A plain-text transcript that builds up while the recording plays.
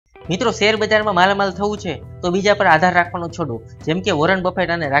મિત્રો શેર બજારમાં માલામાલ થવું છે તો બીજા પર આધાર રાખવાનો છોડો, જેમ કે વોરન બફેટ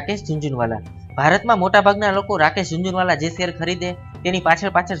અને રાકેશ ઝુનઝુનવાલા. ભારતમાં મોટાભાગના લોકો રાકેશ ઝુનઝુનવાલા જે શેર ખરીદે તેની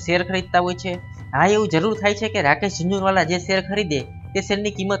પાછળ શેર ખરીદતા હોય છે. હા, એવું જરૂર થાય છે કે રાકેશ ઝુનઝુનવાલા જે શેર ખરીદે તે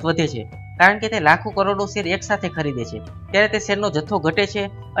શેરની કિંમત વધે છે, કારણ કે તે લાખો કરોડો શેર એકસાથે ખરીદે છે, ત્યારે તે શેરનો જથ્થો ઘટે છે.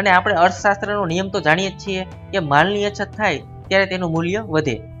 અને આપણે અર્થશાસ્ત્રનો નિયમ તો જાણીએ જ છીએ કે માલની અછત થાય ત્યારે તેનું મૂલ્ય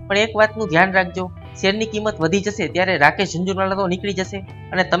વધે. પણ એક વાતનું ધ્યાન રાખજો, શેરની કિંમત વધી જશે ત્યારે રાકેશ ઝુનઝુનવાલા તો નીકળી જશે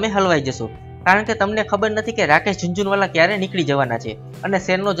અને તમે હલવાઈ જશો, કારણ કે તમને ખબર નથી કે રાકેશ ઝુનઝુનવાલા ક્યારે નીકળી જવાના છે અને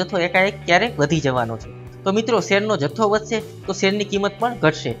શેરનો જથ્થો એકાએક ક્યારે વધી જવાનો છે. તો મિત્રો શેરનો જથ્થો વધશે તો શેરની કિંમત પણ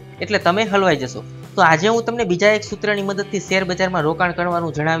ઘટશે, એટલે તમે હલવાઈ જશો. તો આજે હું તમને બીજા એક સૂત્રની મદદથી શેર બજારમાં રોકાણ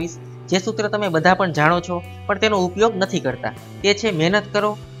કરવાનું જણાવીશ, જે સૂત્ર તમે બધા પણ જાણો છો પણ તેનો ઉપયોગ નથી કરતા. તે છે મહેનત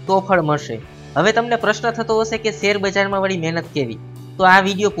કરો તો ફળ મળશે. હવે તમને પ્રશ્ન થતો હશે કે શેર બજારમાં વળી મહેનત કેવી? તો આ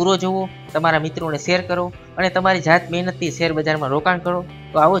વિડીયો પૂરો જોવો, તમારા મિત્રોને શેર કરો અને તમારી જાત મહેનતથી શેર બજારમાં રોકાણ કરો.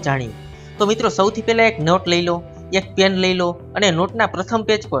 તો આવો જાણીએ. તો મિત્રો સૌથી પહેલાં એક નોટ લઈ લો, એક પેન લઈ લો અને નોટના પ્રથમ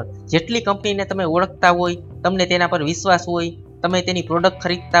પેજ પર જેટલી કંપનીને તમે ઓળખતા હોય, તમને તેના પર વિશ્વાસ હોય, તમે તેની પ્રોડક્ટ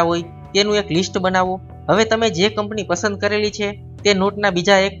ખરીદતા હોય તેનું એક લિસ્ટ બનાવો. હવે તમે જે કંપની પસંદ કરેલી છે તે નોટના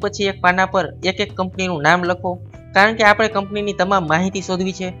બીજા એક પછી એક પાના પર એક એક કંપનીનું નામ લખો, કારણ કે આપણે કંપનીની તમામ માહિતી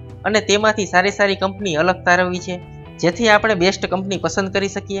શોધવી છે અને તેમાંથી સારી કંપની અલગ તારવવી છે, જેથી આપણે બેસ્ટ કંપની પસંદ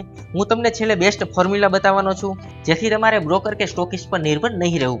કરી શકીએ. હું તમને છેલ્લે બેસ્ટ ફોર્મ્યુલા બતાવવાનો છું, જેથી તમારે બ્રોકર કે સ્ટોકિસ્ટ પર નિર્ભર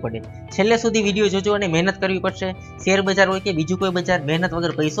નહીં રહેવું પડે. છેલ્લે સુધી વિડીયો જોજો અને મહેનત કરવી પડશે. શેર બજાર હોય કે બીજું કોઈ બજાર, મહેનત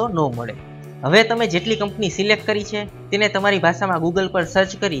વગર પૈસો ન મળે. હવે તમે જેટલી કંપની સિલેક્ટ કરી છે તેને તમારી ભાષામાં ગૂગલ પર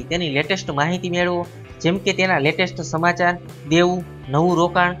સર્ચ કરી તેની લેટેસ્ટ માહિતી મેળવો, જેમ કે તેના લેટેસ્ટ સમાચાર, દેવું, નવું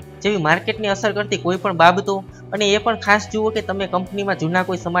રોકાણ જેવી માર્કેટની અસર કરતી કોઈ પણ બાબતો. અને એ પણ ખાસ જુઓ કે તમે કંપનીમાં જૂના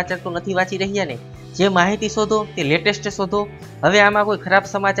કોઈ સમાચાર તો નથી વાંચી રહ્યા ને. જે માહિતી શોધો તે લેટેસ્ટ શોધો. હવે આમાં કોઈ ખરાબ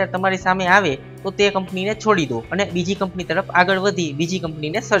સમાચાર તમારી સામે આવે તો તે કંપનીને છોડી દો અને બીજી કંપની તરફ આગળ વધી બીજી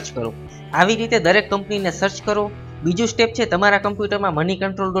કંપનીને સર્ચ કરો. આવી રીતે દરેક કંપનીને સર્ચ કરો. બીજું સ્ટેપ છે, તમારા કમ્પ્યુટરમાં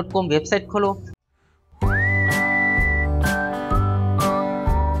moneycontrol.com વેબસાઇટ ખોલો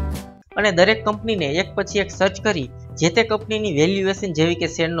અને દરેક કંપનીને એક પછી એક સર્ચ કરી જે તે કંપનીની વેલ્યુએશન જેવી કે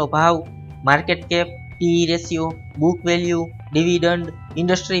શેરનો ભાવ, market cap, PE ratio, book value, dividend,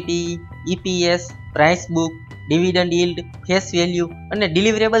 industry PE, EPS, price book, dividend yield, face value અને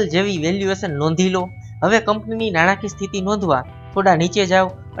ડિલિવરેબલ જેવી વેલ્યુએશન નોંધી લો. હવે કંપનીની નાણાકીય સ્થિતિ નોંધવા થોડા નીચે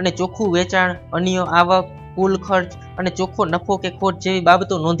જાઓ અને ચોખ્ખું વેચાણ, અન્ય આવક, કુલ ખર્ચ અને ચોખ્ખો નફો કે ખોટ જેવી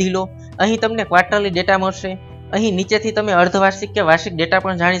બાબતો નોંધી લો. અહીં તમને ક્વાર્ટરલી ડેટા મળશે. અહીં નીચેથી તમે અર્ધવાર્ષિક કે વાર્ષિક ડેટા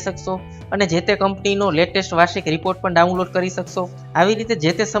પણ જાણી શકશો અને જે તે કંપનીનો લેટેસ્ટ વાર્ષિક રિપોર્ટ પણ ડાઉનલોડ કરી શકશો. આવી રીતે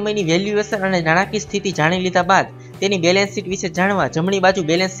જે તે સમયની વેલ્યુએશન અને નાણાકીય સ્થિતિ જાણી લીધા બાદ તેની બેલેન્સ શીટ વિશે જાણવા જમણી બાજુ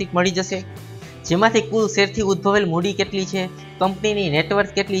બેલેન્સ શીટ મળી જશે, જેમાંથી કુલ શેરથી ઉદ્ભવેલ મૂડી કેટલી છે, કંપનીની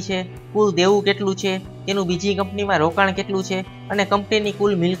નેટવર્થ કેટલી છે, કુલ દેવું કેટલું છે, તેનું બીજી કંપનીમાં રોકાણ કેટલું છે અને કંપનીની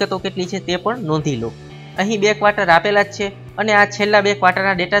કુલ મિલકતો કેટલી છે તે પણ નોંધી લો. અહીં 2 ક્વાર્ટર આપેલા જ છે અને આ છેલ્લા 2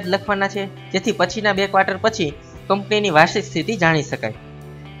 ક્વાર્ટરના ડેટા જ લખવાના છે, જેથી પછીના 2 ક્વાર્ટર પછી કંપનીની વાર્ષિક સ્થિતિ જાણી શકાય.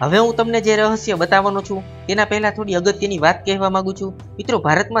 હવે હું તમને જે રહસ્ય બતાવવાનો છું તેના પહેલા થોડી અગત્યની વાત કહેવા માંગુ છું. મિત્રો,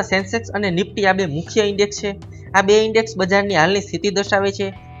 ભારતમાં સેન્સેક્સ અને નિફ્ટી આ 2 મુખ્ય ઇન્ડેક્સ છે. આ 2 ઇન્ડેક્સ બજારની હાલની સ્થિતિ દર્શાવે છે,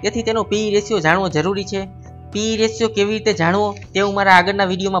 તેથી તેનો PE રેશિયો જાણવો જરૂરી છે. PE રેશિયો કેવી રીતે જાણવો તે હું મારા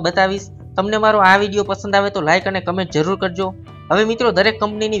આગળના વિડીયોમાં બતાવીશ. તમને મારો આ વિડીયો પસંદ આવે તો લાઇક અને કમેન્ટ જરૂર કરજો. હવે મિત્રો, દરેક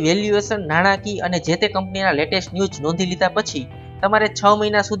કંપનીની વેલ્યુએશન, નાણાકીય અને જે તે કંપનીના લેટેસ્ટ ન્યૂઝ નોંધી લીધા પછી તમારે 6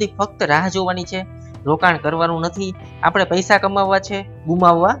 મહિના સુધી ફક્ત રાહ જોવાની છે. રોકાણ કરવાનું નથી, આપણે પૈસા કમાવવા છે,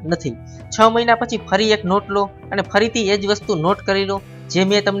 ગુમાવવા નથી. 6 મહિના પછી ફરી એક નોટ લો અને ફરીથી એ જ વસ્તુ નોટ કરી લો જે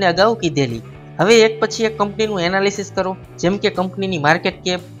મેં તમને અગાઉ કીધેલી. હવે એક પછી એક કંપનીનું એનાલિસિસ કરો, જેમ કે કંપનીની માર્કેટ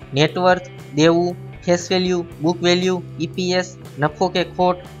કેપ, નેટવર્થ, દેવું, face value, book value, EPS, નફો કે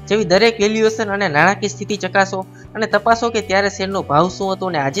ખોટ જેવી દરેક વેલ્યુએશન અને નાણાકીય સ્થિતિ ચકાસો અને તપાસો કે ત્યારે શેરનો ભાવ શું હતો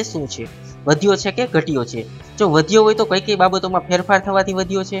અને આજે શું છે, વધ્યો છે કે ઘટ્યો છે. જો વધ્યો હોય તો કઈ બાબતોમાં ફેરફાર થવાથી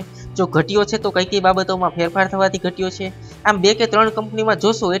વધ્યો છે, જો ઘટ્યો છે તો કઈ બાબતોમાં ફેરફાર થવાથી ઘટ્યો છે. આમ 2 કે 3 કંપનીમાં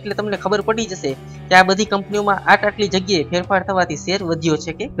જોશો એટલે તમને ખબર પડી જશે કે આ બધી કંપનીઓમાં આટલી જગ્યાએ ફેરફાર થવાથી શેર વધ્યો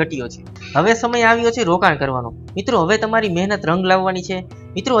છે કે ઘટ્યો છે. હવે સમય આવ્યો છે રોકાણ કરવાનો. મિત્રો, હવે તમારી મહેનત રંગ લાવવાની છે.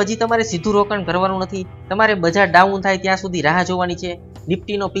 મિત્રો, હજી તમારે સીધું રોકાણ કરવાનું નથી. તમારે બજાર ડાઉન થાય ત્યાં સુધી રાહ જોવાની છે.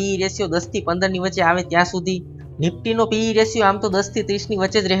 નિફ્ટીનો PE રેશિયો 10 થી 15 ની વચ્ચે આવે ત્યાં સુધી. નિફ્ટીનો PE રેશિયો આમ તો 10 થી 30 ની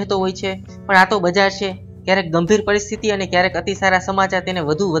વચ્ચે જ રહેતો હોય છે, પણ આ તો બજાર છે. ક્યારેક ગંભીર પરિસ્થિતિ અને ક્યારેક અતિ સારા સમાચાર તેને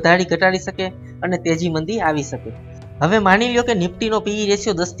વધુ વધારી ઘટાડી શકે અને તેજી મંદી આવી શકે. હવે માની લો કે નિફ્ટીનો PE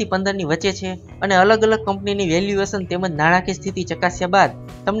રેશિયો 10 થી 15 ની વચ્ચે છે અને અલગ અલગ કંપનીની વેલ્યુએશન તેમજ નાણાકીય સ્થિતિ ચકાસ્યા બાદ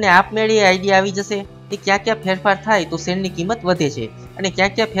તમને આપમેળે આઈડિયા આવી જશે કે ક્યાં ફેરફાર થાય તો શેરની કિંમત વધે છે અને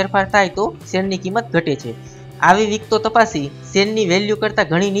ક્યાં ફેરફાર થાય તો શેરની કિંમત ઘટે છે. આવી વીક તો તપાસી શેરની વેલ્યુ કરતાં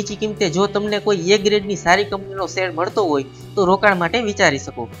ઘણી નીચી કિંમતે જો તમને કોઈ એ ગ્રેડની સારી કંપનીનો શેર મળતો હોય તો રોકાણ માટે વિચારી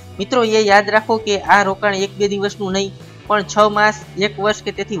શકો. મિત્રો એ યાદ રાખો કે આ રોકાણ 1-2 દિવસનું નહીં પણ 6 માસ 1 વર્ષ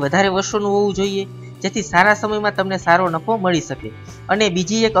કે તેથી વધારે વર્ષોનું હોવું જોઈએ, જેથી સારા સમયમાં તમને સારો નફો મળી શકે. અને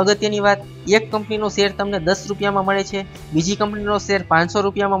બીજી એક અગત્યની વાત, એક કંપનીનો શેર તમને 10 રૂપિયામાં મળે છે, બીજી કંપનીનો શેર 500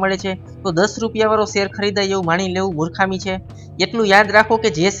 રૂપિયામાં મળે છે, તો 10 રૂપિયાવાળો શેર ખરીદાય એવું માની લેવું મૂર્ખામી છે. એટલું યાદ રાખો કે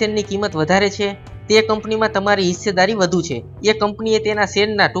જે શેરની કિંમત વધારે છે તે કંપનીમાં તમારી હિસ્સેદારી વધુ છે, એ કંપનીએ તેના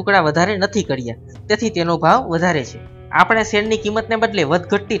શેરના ટુકડા વધારે નથી કર્યા, તેથી તેનો ભાવ વધારે છે. આપણે શેરની કિંમતને બદલે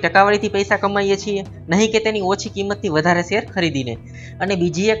વધઘટતી ટકાવારીથી પૈસા કમાઈએ છીએ, નહીં કે તેની ઓછી કિંમતથી વધારે શેર ખરીદીને. અને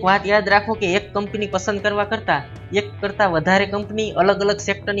બીજી એક વાત યાદ રાખો કે એક કંપની પસંદ કરવા કરતાં એક કરતાં વધારે કંપની અલગ અલગ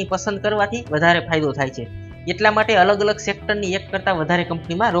સેક્ટરની પસંદ કરવાથી વધારે ફાયદો થાય છે. એટલા માટે અલગ અલગ સેક્ટરની એક કરતાં વધારે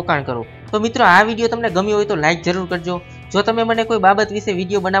કંપનીમાં રોકાણ કરો. તો મિત્રો આ વિડીયો તમને ગમ્યો હોય તો લાઈક જરૂર કરજો. જો તમે મને કોઈ બાબત વિશે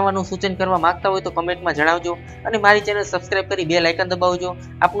વિડીયો બનાવવાનું સૂચન કરવા માંગતા હોય તો કમેન્ટમાં જણાવજો અને મારી ચેનલ સબસ્ક્રાઇબ કરી બેલ આઇકન દબાવજો.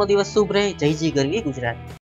 આપનો દિવસ શુભ રહે. જય ગરવી ગુજરાત.